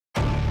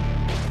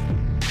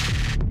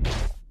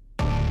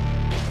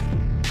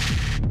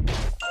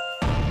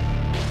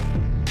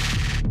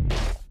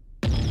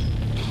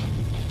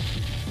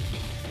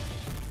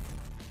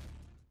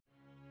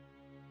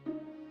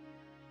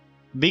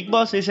Big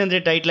Boss season 3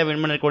 title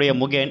win பண்ணக்கூடிய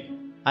முகேன்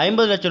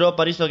 50 லட்ச ரூபா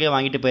பரிசு தொகையை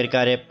வாங்கிட்டு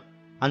போயிருக்காரு.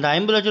 அந்த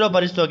 50 லட்ச ரூபா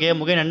பரிசு தொகையை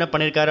முகேன் என்ன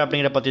பண்ணியிருக்காரு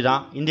அப்படிங்கிற பற்றி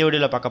தான் இந்த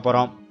வீடியோவில் பார்க்க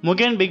போகிறோம்.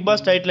 Mugen big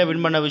pass title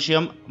win பண்ண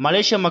விஷயம்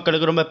மலேசிய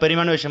மக்களுக்கு ரொம்ப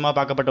பெருமையான விஷயமா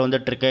பார்க்கப்பட்டு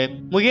வந்துட்டு இருக்கு.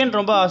 முகேன்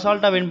ரொம்ப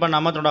அசால்ட்டாக வின்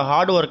பண்ணாமல் தன்னோட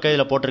ஹார்ட் ஒர்க்கை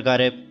இதில்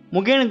போட்டிருக்காரு.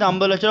 முகேன் இந்த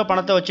 50 லட்ச ரூபா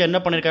பணத்தை வச்சு என்ன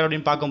பண்ணியிருக்காரு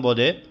அப்படின்னு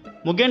பார்க்கும்போது,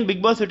 முகேன்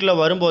பிக் பாஸ் வீட்டில்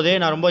வரும்போதே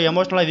நான் ரொம்ப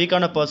எமோஷனலாக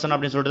வீக்கான பர்சன்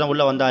அப்படின்னு சொல்லிட்டு தான்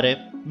உள்ள வந்தார்.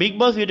 பிக்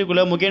பாஸ்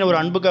வீட்டுக்குள்ளே முகேன் ஒரு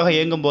அன்புக்காக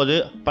இயங்கும் போது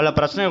பல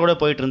பிரச்சனைகள் கூட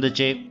போயிட்டு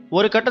இருந்துச்சு.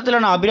 ஒரு கட்டத்தில்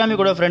நான் அபிராமி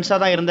கூட ஃப்ரெண்ட்ஸாக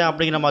தான் இருந்தேன்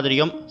அப்படிங்கிற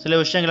மாதிரியும் சில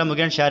விஷயங்களை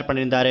முகேன் ஷேர்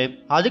பண்ணியிருந்தாரு.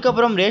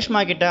 அதுக்கப்புறம்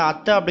ரேஷ்மா கிட்ட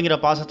அத்தை அப்படிங்கிற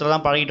பாசத்தில்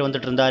தான் பழகிட்டு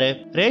வந்துட்டு இருந்தாரு.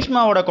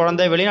 ரேஷ்மாவோட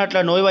குழந்தை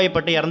வெளிநாட்டில்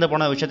நோய்வாய்ப்பட்டு இறந்து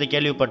போன விஷயத்தை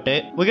கேள்விப்பட்டு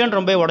முகேன்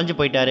ரொம்ப உடஞ்சு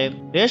போயிட்டாரு.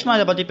 ரேஷ்மா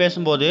இதை பற்றி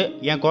பேசும்போது,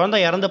 என்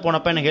குழந்தை இறந்து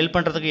போனப்ப எனக்கு ஹெல்ப்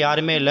பண்ணுறதுக்கு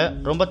யாருமே இல்லை,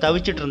 ரொம்ப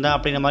தவிச்சிட்டு இருந்தேன்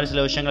அப்படிங்கிற மாதிரி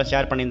சில விஷயங்களை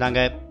ஷேர்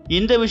பண்ணியிருந்தாங்க.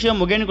 இந்த விஷயம்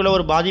முகேனுக்குள்ள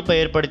ஒரு பாதிப்பை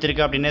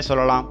ஏற்படுத்தியிருக்கு அப்படின்னே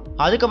சொல்லலாம்.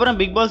 அதுக்கப்புறம்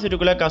பிக் பாஸ்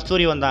வீட்டுக்குள்ள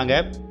கஸ்தூரி வந்தாங்க.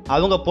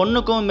 அவங்க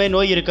பொண்ணுக்கும்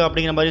நோய் இருக்கு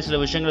அப்படிங்கிற மாதிரி சில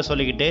விஷயங்களை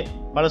சொல்லிக்கிட்டு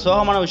பல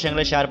சோகமான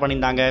விஷயங்களை ஷேர்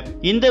பண்ணியிருந்தாங்க.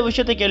 இந்த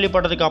விஷயத்தை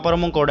கேள்விப்பட்டதுக்கு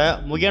அப்புறமும் கூட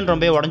முகேன்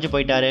ரொம்ப உடஞ்சு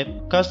போயிட்டாரு.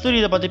 கஸ்தூரி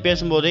இதை பத்தி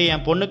பேசும்போது,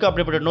 என் பொண்ணுக்கு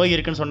அப்படிப்பட்ட நோய்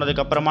இருக்குன்னு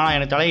சொன்னதுக்கு அப்புறமா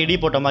எனக்கு தலை இடி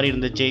போட்ட மாதிரி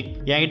இருந்துச்சு.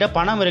 என்கிட்ட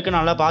பணம் இருக்கு,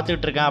 நல்லா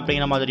பார்த்துட்டு இருக்கேன்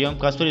அப்படிங்கிற மாதிரியும்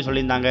கஸ்தூரி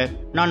சொல்லியிருந்தாங்க.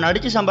 நான்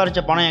நடிச்சு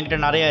சம்பாரிச்ச பணம் என்கிட்ட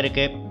நிறைய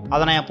இருக்கு,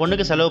 அதை நான் என்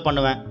பொண்ணுக்கு செலவு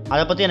பண்ணுவேன்,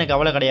 அதை பற்றி எனக்கு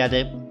கவலை கிடையாது.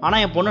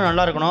 ஆனால் என் பொண்ணு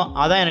நல்லா இருக்கணும்,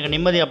 அதான் எனக்கு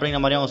நிம்மதி அப்படிங்கிற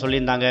மாதிரி அவங்க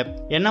சொல்லியிருந்தாங்க.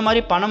 என்ன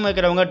மாதிரி பணம்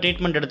வைக்கிறவங்க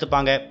ட்ரீட்மெண்ட்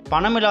எடுத்துப்பாங்க,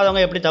 பணம்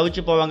இல்லாதவங்க எப்படி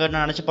தவிச்சு போவாங்கன்னு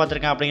நான் நினச்சி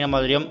பார்த்துருக்கேன் அப்படிங்கிற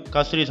மாதிரியும்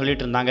கஸ்தூரி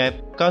சொல்லிட்டு இருந்தாங்க.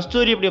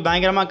 கஸ்தூரி இப்படி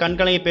பயங்கரமாக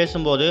கண்கலங்கி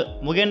பேசும்போது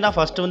முகேன் தான்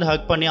ஃபர்ஸ்ட் வந்து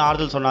ஹக் பண்ணி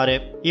ஆறுதல் சொன்னார்.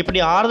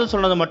 இப்படி ஆறுதல்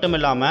சொன்னது மட்டும்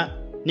இல்லாமல்,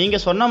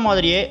 நீங்கள் சொன்ன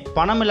மாதிரியே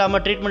பணம்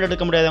இல்லாமல் ட்ரீட்மெண்ட்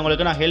எடுக்க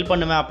முடியாதவங்களுக்கு நான் ஹெல்ப்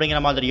பண்ணுவேன்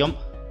அப்படிங்கிற மாதிரியும்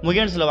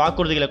முகேன் சில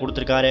வாக்குறுதிகளை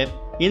கொடுத்துருக்காரு.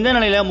 இந்த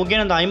நிலையில்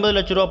முகேன் அந்த 50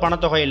 லட்ச ரூபா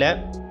பணத்தொகையில்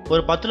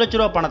ஒரு 10 லட்ச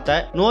ரூபா பணத்தை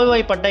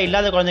நோய்வாய்ப்பட்ட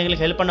இல்லாத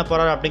குழந்தைங்களுக்கு ஹெல்ப் பண்ண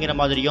போறாரு அப்படிங்கிற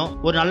மாதிரியும்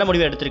ஒரு நல்ல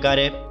முடிவை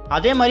எடுத்திருக்காரு.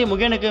 அதே மாதிரி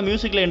முகேனுக்கு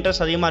மியூசிக்ல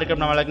இன்ட்ரெஸ்ட் அதிகமாக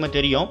இருக்கு நம்ம எல்லாருக்குமே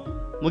தெரியும்.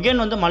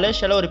 முகேன் வந்து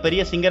மலேசியாவில் ஒரு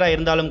பெரிய சிங்கராக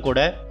இருந்தாலும் கூட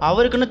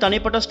அவருக்குன்னு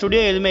தனிப்பட்ட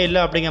ஸ்டுடியோ எதுவுமே இல்லை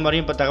அப்படிங்கிற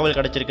மாதிரியும் இப்போ தகவல்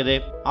கிடைச்சிருக்குது.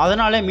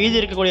 அதனால மீதி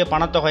இருக்கக்கூடிய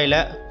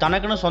பணத்தொகையில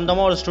தனக்குன்னு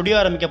சொந்தமாக ஒரு ஸ்டுடியோ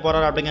ஆரம்பிக்க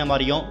போறாரு அப்படிங்கிற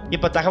மாதிரியும்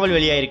இப்போ தகவல்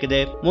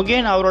வெளியாயிருக்குது.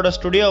 முகேன் அவரோட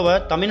ஸ்டுடியோவை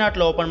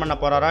தமிழ்நாட்டில் ஓப்பன் பண்ண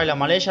போறாரா இல்லை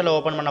மலேசியாவில்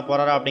ஓப்பன் பண்ண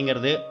போறாரா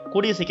அப்படிங்கிறது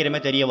கூடிய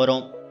சீக்கிரமே தெரிய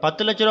வரும்.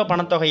 10 லட்ச ரூபா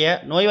பணத்தொகையை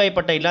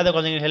நோய்வாய்ப்பட்ட இல்லாத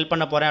குழந்தைங்களுக்கு ஹெல்ப்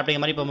பண்ண போறேன்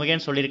அப்படிங்கிற மாதிரி இப்போ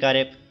முகேன்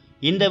சொல்லியிருக்காரு.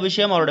 இந்த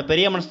விஷயம் அவரோட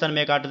பெரிய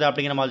மனசுத்தன்மையை காட்டுது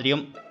அப்படிங்கிற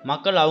மாதிரியும்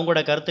மக்கள்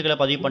அவங்களோட கருத்துக்களை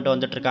பதிவு பண்ணிட்டு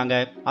வந்துட்டு இருக்காங்க.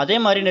 அதே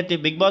மாதிரி நேற்று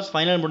பிக் பாஸ்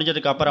ஃபைனல்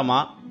முடிஞ்சதுக்கு அப்புறமா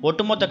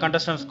ஒட்டுமொத்த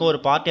கண்டஸ்டன்ஸ்க்கு ஒரு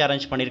பார்ட்டி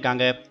அரேஞ்ச்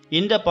பண்ணியிருக்காங்க.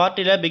 இந்த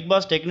பார்ட்டியில் பிக்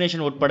பாஸ்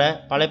டெக்னீஷியன் உட்பட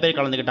பல பேர்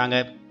கலந்துக்கிட்டாங்க.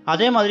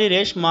 அதே மாதிரி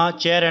ரேஷ்மா,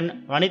 சேரன்,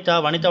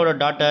 வனிதாவோட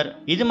டாட்டர்,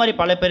 இது மாதிரி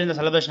பல பேர் இந்த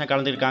செலிப்ரேஷனை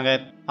கலந்துருக்காங்க.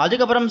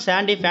 அதுக்கப்புறம்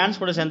சாண்டி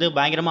ஃபேன்ஸ் கூட சேர்ந்து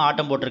பயங்கரமாக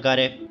ஆட்டம்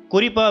போட்டிருக்காரு.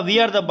 குறிப்பாக வி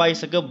ஆர் த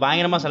பாய்ஸுக்கு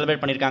பயங்கரமாக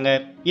செலிப்ரேட் பண்ணியிருக்காங்க.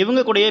 இவங்க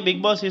கூடயே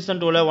பிக் பாஸ்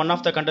சீசன் 2ல் ஒன்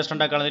ஆஃப் த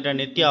கண்டஸ்டண்டாக கலந்துக்கிட்ட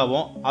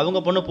நித்யாவும்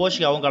அவங்க பொண்ணு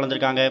போஷிகாவும்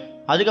கலந்துருக்காங்க.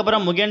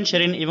 அதுக்கப்புறம் முகேன்,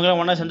 ஷெரின் இவங்களாம்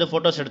ஒன்றா சேர்ந்து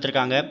ஃபோட்டோஸ்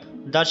எடுத்திருக்காங்க.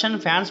 தர்ஷன்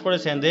ஃபேன்ஸ் கூட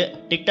சேர்ந்து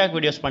டிக்டாக்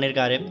வீடியோஸ்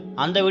பண்ணியிருக்காரு.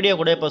 அந்த வீடியோ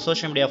கூட இப்போ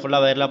சோஷியல் மீடியா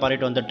ஃபுல்லாக வைரலாக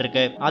பாரிட்டு வந்துட்டு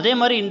இருக்கு. அதே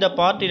மாதிரி இந்த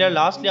பார்ட்டியில்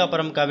லாஸ்லியா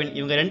அப்புறம் கவின்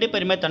இவங்க 2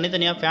 பேருமே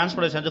தனித்தனியாக ஃபேன்ஸ்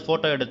கூட சேர்ந்து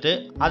ஃபோட்டோ எடுத்து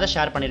அதை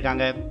ஷேர்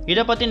பண்ணியிருக்காங்க.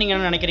 இதை பற்றி நீங்கள்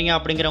என்ன நினைக்கிறீங்க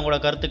அப்படிங்கிற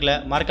உங்களோட கருத்துக்களை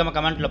மறக்காம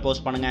கமெண்ட்ல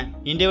போஸ்ட் பண்ணுங்க.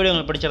 இந்த வீடியோ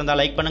உங்களுக்கு பிடிச்சிருந்தா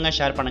லைக் பண்ணுங்க,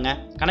 ஷேர் பண்ணுங்க.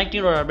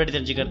 கனெக்டிங்கோட அப்டேட்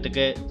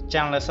தெரிஞ்சுக்கிறதுக்கு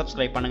சேனலை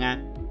சப்ஸ்கிரைப் பண்ணுங்க.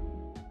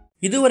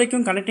 இது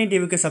வரைக்கும் கனெக்டிங்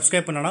டிவிக்கு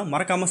சப்ஸ்கிரைப் பண்ணனா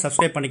மறக்காம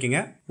சப்ஸ்கிரைப் பண்ணிக்கங்க.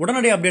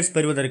 உடனடி அப்டேட்ஸ்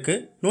பெறுவதற்கு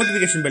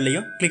நோட்டிஃபிகேஷன்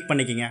பெல்லையும் கிளிக்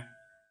பண்ணிக்கங்க.